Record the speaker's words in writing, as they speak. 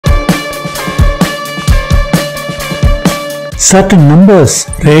Certain numbers,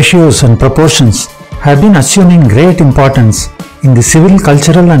 ratios and proportions have been assuming great importance in the civil,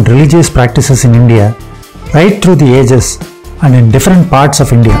 cultural and religious practices in India right through the ages and in different parts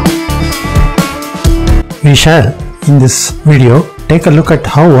of India. We shall, in this video, take a look at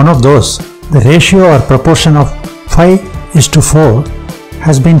how one of those, the ratio or proportion of 5:4,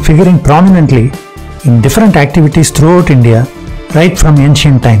 has been figuring prominently in different activities throughout India right from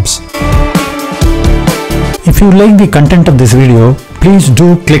ancient times. If you like the content of this video, please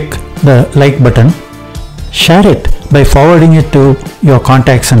do click the like button, share it by forwarding it to your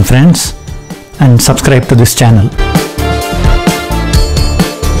contacts and friends, and subscribe to this channel.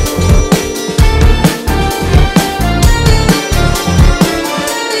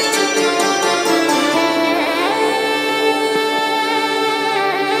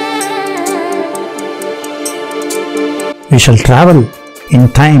 We shall travel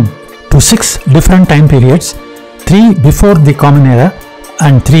in time to 6 different time periods, 3 before the Common Era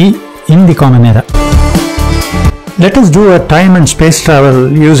and 3 in the Common Era. Let us do a time and space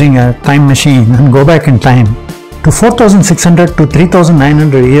travel using a time machine and go back in time to 4600 to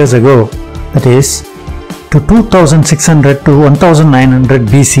 3900 years ago, that is to 2600 to 1900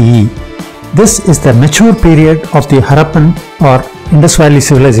 BCE. This is the mature period of the Harappan or Indus Valley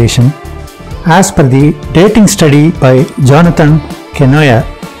civilization as per the dating study by Jonathan Kenoya,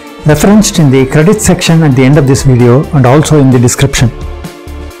 referenced in the credits section at the end of this video and also in the description.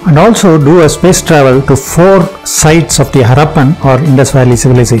 And also do a space travel to 4 sites of the Harappan or Indus Valley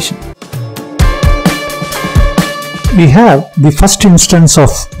civilization. We have the first instance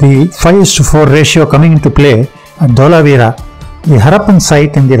of the 5:4 ratio coming into play at Dholavira, the Harappan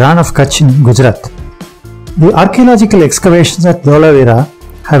site in the Rann of Kutch in Gujarat. The archaeological excavations at Dholavira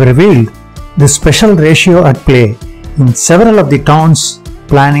have revealed this special ratio at play in several of the town's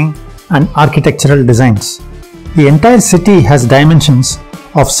planning and architectural designs. The entire city has dimensions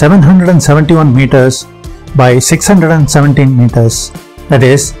of 771 meters by 617 meters, that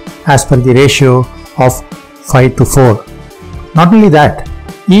is as per the ratio of 5:4. Not only that,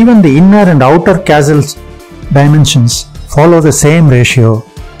 even the inner and outer castle's dimensions follow the same ratio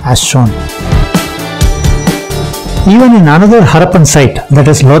as shown. Even in another Harappan site, that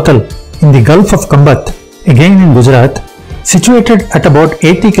is Lothal, in the Gulf of Kambat, again in Gujarat, situated at about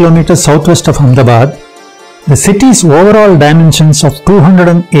 80 km southwest of Ahmedabad, the city's overall dimensions of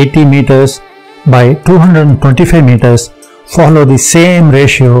 280 meters by 225 meters follow the same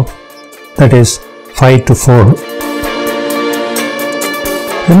ratio, that is 5:4.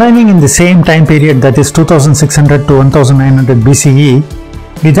 Remaining in the same time period, that is 2600 to 1900 BCE,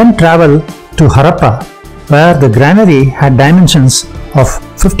 we then travel to Harappa, where the granary had dimensions of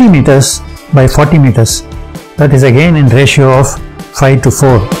 50 meters by 40 meters. That is again in ratio of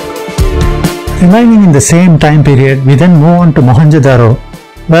 5:4. Remaining in the same time period, we then move on to Mohenjo,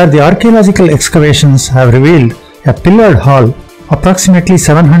 where the archaeological excavations have revealed a pillared hall approximately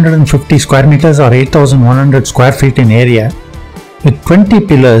 750 square meters or 8100 square feet in area, with 20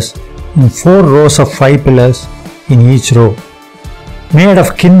 pillars in 4 rows of 5 pillars in each row, made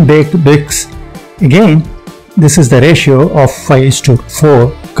of kin-baked bricks. Again, this is the ratio of 5:4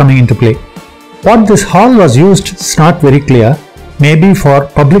 coming into play. What this hall was used is not very clear, maybe for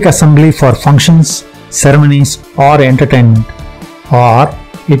public assembly for functions, ceremonies or entertainment, or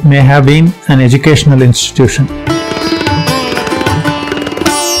it may have been an educational institution.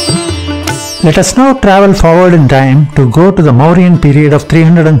 Let us now travel forward in time to go to the Mauryan period of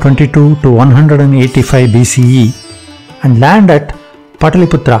 322 to 185 BCE and land at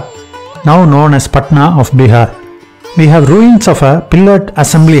Pataliputra, now known as Patna of Bihar. We have ruins of a pillared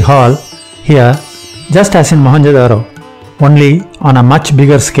assembly hall here, just as in Mohenjo, only on a much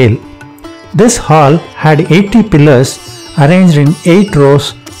bigger scale. This hall had 80 pillars arranged in 8 rows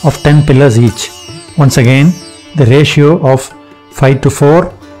of 10 pillars each. Once again, the ratio of 5:4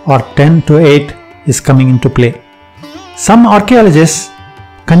 or 10:8 is coming into play. Some archaeologists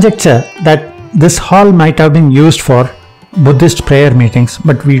conjecture that this hall might have been used for Buddhist prayer meetings,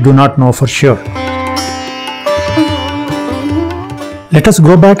 but we do not know for sure. Let us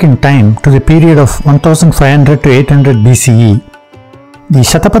go back in time to the period of 1500 to 800 BCE. The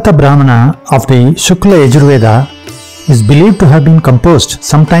Satapatha Brahmana of the Shukla Yajurveda is believed to have been composed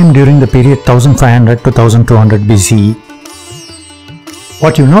sometime during the period 1500 to 1200 BCE.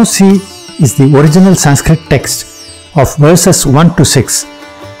 What you now see is the original Sanskrit text of verses 1 to 6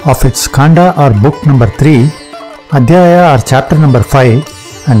 of its Khanda or book number 3, Adhyaya or chapter number 5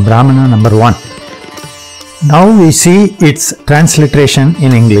 and Brahmana number 1. Now we see its transliteration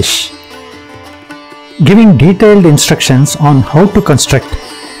in English, giving detailed instructions on how to construct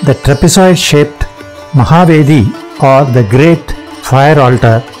the trapezoid shaped Mahavedi or the great fire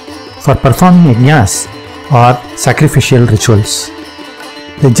altar for performing yajnas or sacrificial rituals.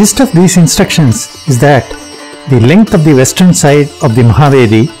 The gist of these instructions is that the length of the western side of the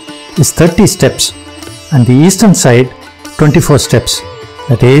Mahavedi is 30 steps and the eastern side 24 steps,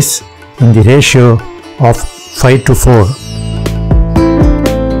 that is in the ratio of 5:4.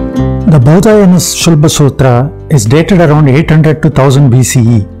 The Baudayana Sulbasutra is dated around 800 to 1000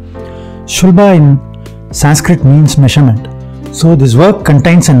 BCE. Shulba in Sanskrit means measurement, so this work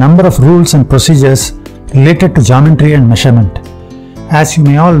contains a number of rules and procedures related to geometry and measurement. As you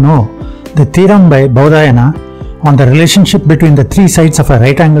may all know, the theorem by Baudayana on the relationship between the three sides of a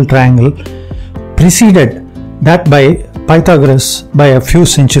right angle triangle preceded that by Pythagoras by a few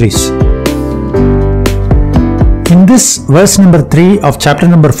centuries. In this verse number 3 of chapter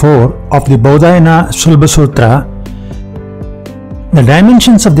number 4 of the Baudayana Sulbasutra, the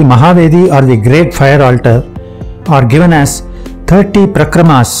dimensions of the Mahavedi or the great fire altar are given as 30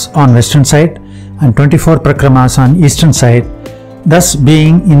 prakramas on western side and 24 prakramas on eastern side, thus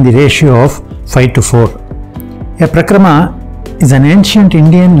being in the ratio of 5:4. A prakrama is an ancient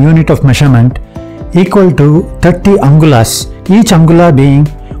Indian unit of measurement equal to 30 angulas, each angula being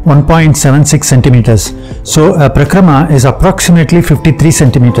 1.76 centimeters. So a prakrama is approximately 53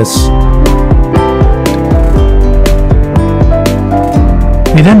 centimeters.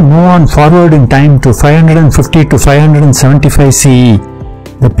 We then move on forward in time to 550 to 575 CE,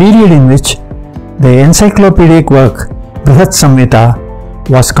 the period in which the encyclopedic work Brihat Samhita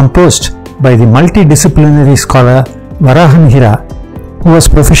was composed by the multidisciplinary scholar Varahamihira, who was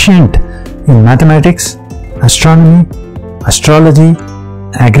proficient in mathematics, astronomy, astrology,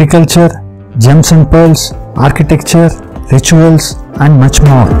 agriculture, gems and pearls, architecture, rituals, and much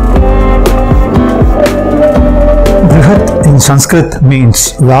more. Brihat in Sanskrit means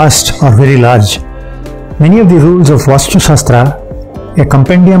vast or very large. Many of the rules of Vastu Shastra, a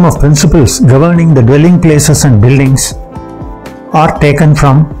compendium of principles governing the dwelling places and buildings, are taken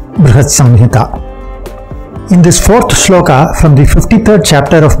from Brihat Samhita. In this fourth shloka from the 53rd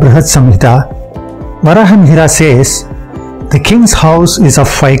chapter of Brihat Samhita, Varahamihira says, "The king's house is of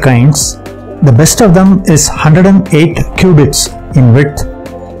 5 kinds. The best of them is 108 cubits in width,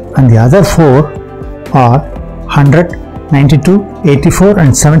 and the other 4 are 100, 92, 84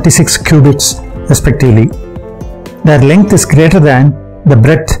 and 76 cubits respectively. Their length is greater than the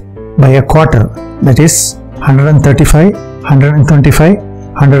breadth by a quarter, that is 135, 125,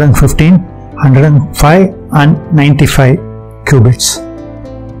 115, 105 and 95 cubits.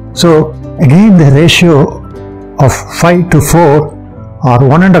 So again the ratio of 5:4 or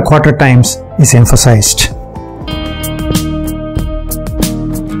 1 1/4 times is emphasized.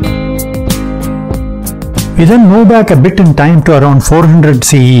 We then move back a bit in time to around 400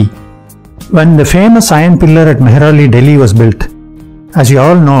 CE, when the famous iron pillar at Mehrauli, Delhi was built. As you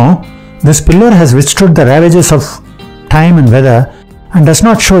all know, this pillar has withstood the ravages of time and weather and does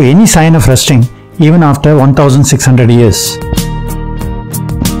not show any sign of rusting even after 1600 years.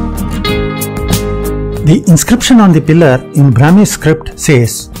 The inscription on the pillar in Brahmi script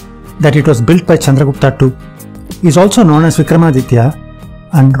says that it was built by Chandragupta II. He is also known as Vikramaditya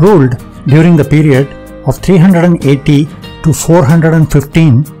and ruled during the period of 380 to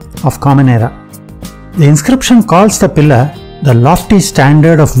 415 of Common Era. The inscription calls the pillar the lofty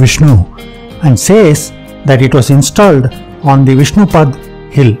standard of Vishnu and says that it was installed on the Vishnupad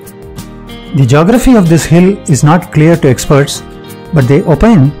hill. The geography of this hill is not clear to experts, but they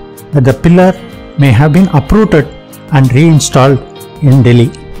opine that the pillar may have been uprooted and reinstalled in Delhi.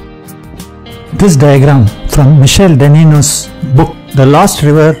 This diagram from Michel Denino's book The Lost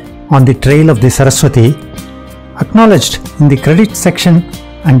River on the Trail of the Saraswati, acknowledged in the credit section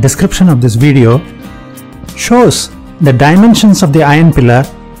and description of this video, shows the dimensions of the iron pillar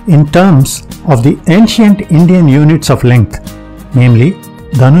in terms of the ancient Indian units of length, namely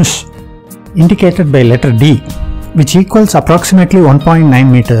Dhanush, indicated by letter D, which equals approximately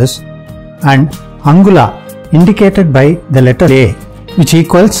 1.9 meters, and Angula, indicated by the letter A, which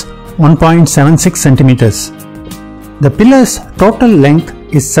equals 1.76 centimeters. The pillar's total length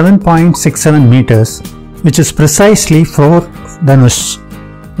is 7.67 meters, which is precisely 4 Dhanush,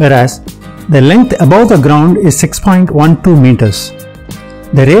 whereas the length above the ground is 6.12 meters.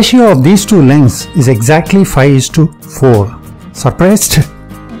 The ratio of these two lengths is exactly 5:4. Surprised?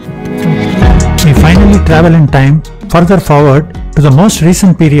 We finally travel in time further forward to the most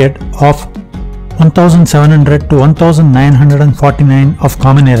recent period of 1700 to 1949 of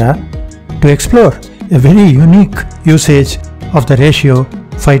Common Era to explore a very unique usage of the ratio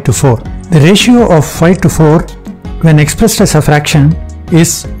 5:4. The ratio of 5:4 when expressed as a fraction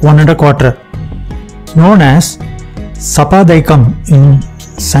is 1 1/4, known as Sapadaikam in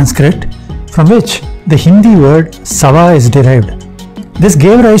Sanskrit, from which the Hindi word Sava is derived. This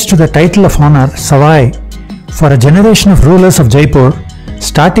gave rise to the title of honor Savai for a generation of rulers of Jaipur,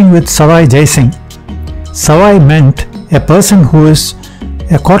 starting with Savai Jai Singh. Savai meant a person who is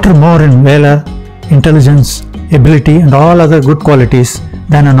a quarter more in valor, intelligence, ability and all other good qualities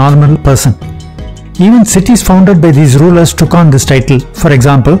than a normal person. Even cities founded by these rulers took on this title. For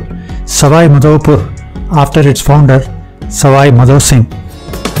example, Savai Madhopur after its founder Savai Madho Singh.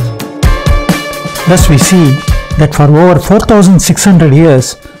 Thus we see that for over 4600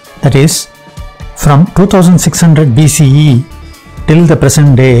 years, that is from 2600 BCE till the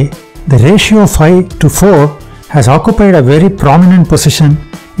present day, the ratio of 5 to 4 has occupied a very prominent position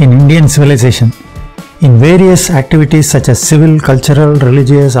in Indian civilization in various activities such as civil, cultural,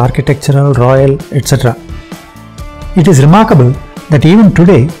 religious, architectural, royal, etc. It is remarkable that even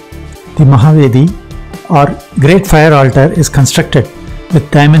today the Mahavedi or Great Fire Altar is constructed with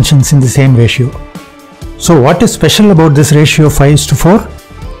dimensions in the same ratio. So what is special about this ratio of 5:4?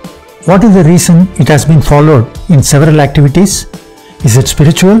 What is the reason it has been followed in several activities? Is it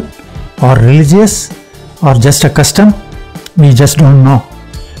spiritual or religious or just a custom? We just don't know.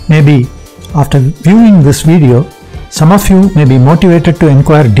 Maybe after viewing this video, some of you may be motivated to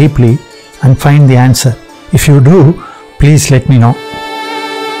inquire deeply and find the answer. If you do, please let me know.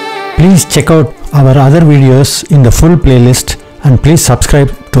 Please check out our other videos in the full playlist and please subscribe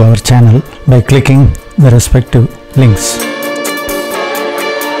to our channel by clicking the respective links.